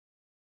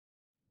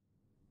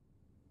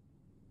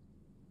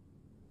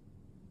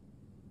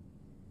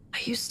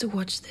used to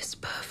watch this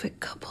perfect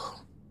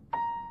couple.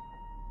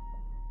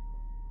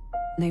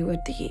 They were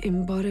the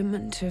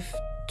embodiment of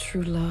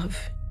true love.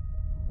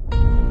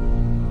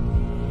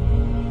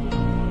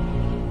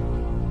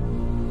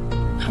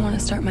 I want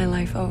to start my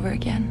life over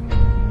again.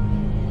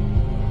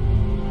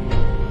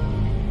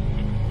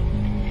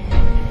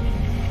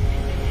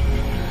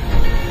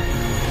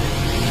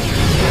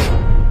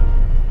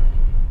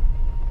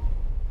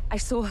 I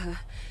saw her.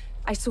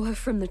 I saw her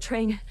from the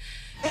train.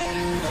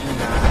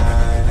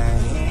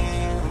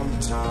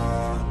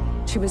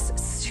 She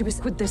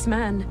was with this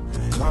man.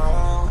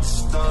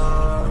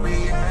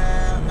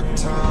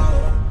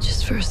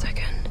 Just for a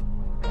second.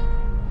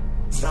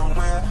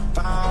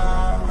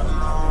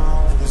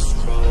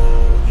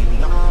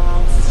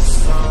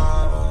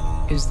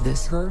 Is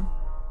this her?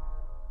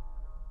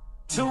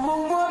 To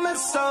a woman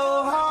so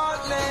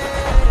heartless.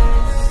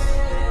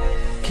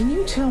 Can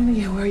you tell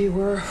me where you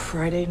were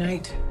Friday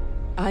night?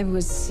 I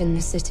was in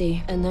the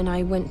city, and then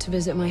I went to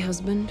visit my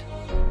husband.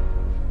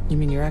 You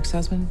mean your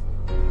ex-husband?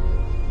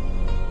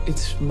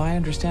 It's my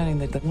understanding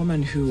that the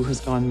woman who has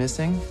gone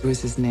missing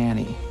was his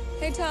nanny.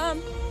 Hey,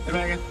 Tom. Hey,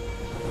 Megan.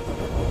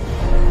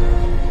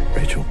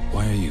 Rachel,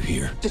 why are you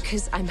here?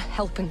 Because I'm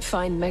helping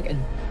find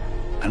Megan.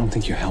 I don't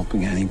think you're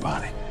helping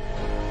anybody.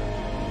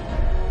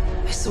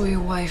 I saw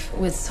your wife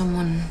with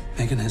someone.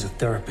 Megan has a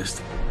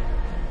therapist.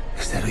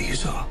 Is that who you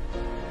saw?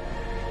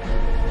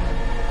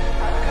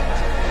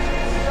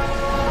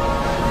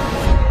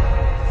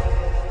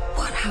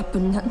 What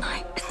happened that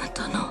night in the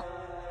tunnel?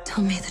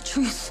 Tell me the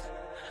truth.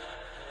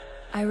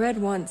 I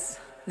read once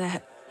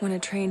that when a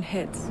train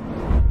hits,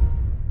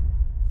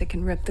 it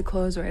can rip the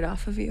clothes right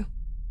off of you.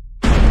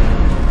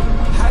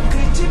 How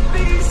could you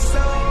be so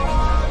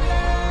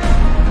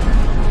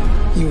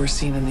heartless? You were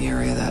seen in the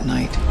area that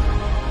night.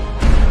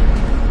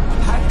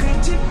 How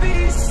could you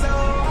be so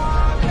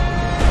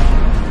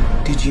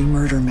heartless? Did you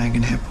murder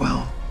Megan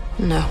Hipwell?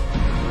 No.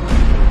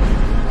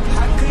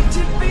 How could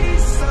you be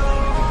so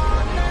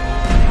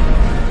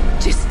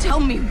heartless? Just tell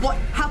me what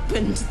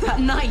happened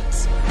that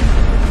night.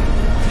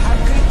 How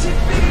could you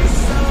be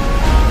so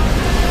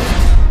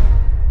heartless?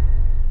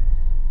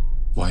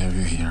 Why are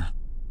you here?